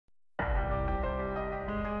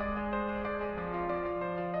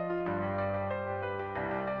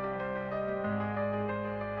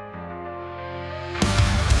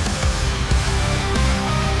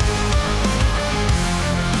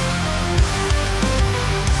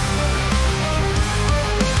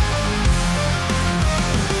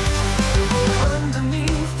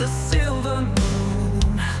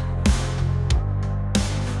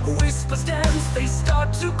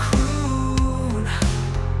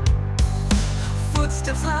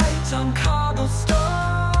built on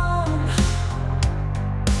cobblestone.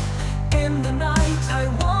 In the night I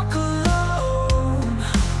walk alone,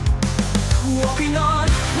 walking on,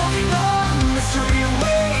 mystery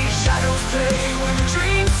away. Shadows play when the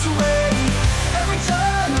dreams away. Every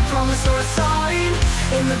turn a promise or a sign.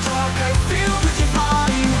 In the dark I feel the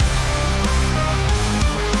divine.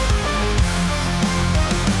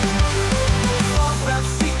 Fog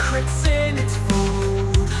wraps secrets in its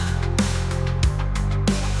fold,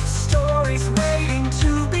 stories waiting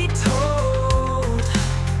to be told.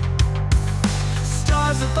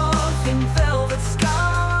 Stars above in velvet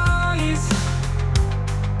skies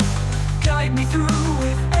guide me through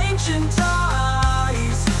with ancient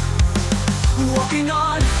eyes. Walking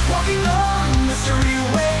on, mystery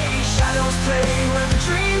away. Shadows play where the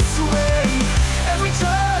dreams away. Every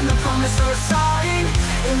turn a promise or a sign.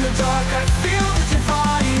 In the dark I feel the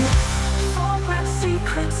divine. Fog wraps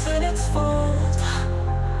secrets in its fold,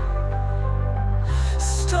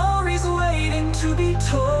 stories waiting to be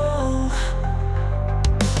told.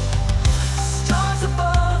 Stars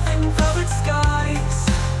above in velvet skies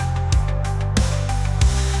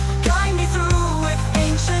guide me through with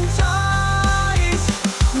ancient eyes.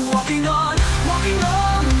 Walking on,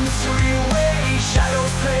 mystery away.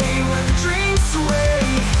 Shadows play when the dreams away.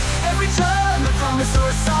 Every turn a promise or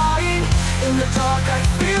a sign. In the dark I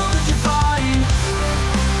feel the divine.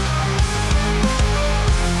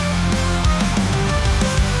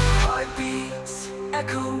 Heartbeats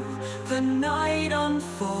echo, the night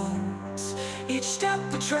unfolds. Each step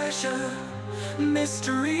a treasure,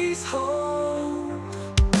 mysteries hold.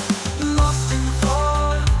 Lost in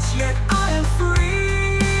thought, yet I am free.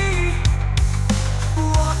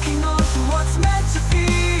 Walking on to what's meant to be.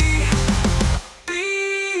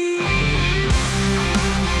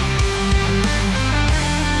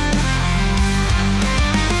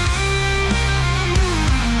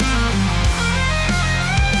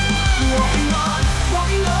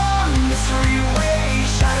 Walking on, mystery away.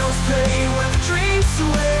 Shadows play where the dreams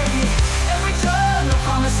away. Every turn a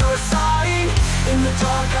promise or a sign. In the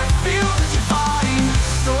dark I feel the divine.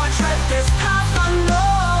 So I tread this path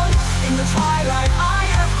unknown. In the twilight I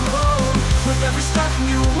have grown. With every step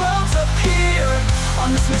new worlds appear.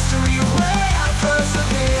 On this mystery way I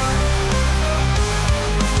persevere.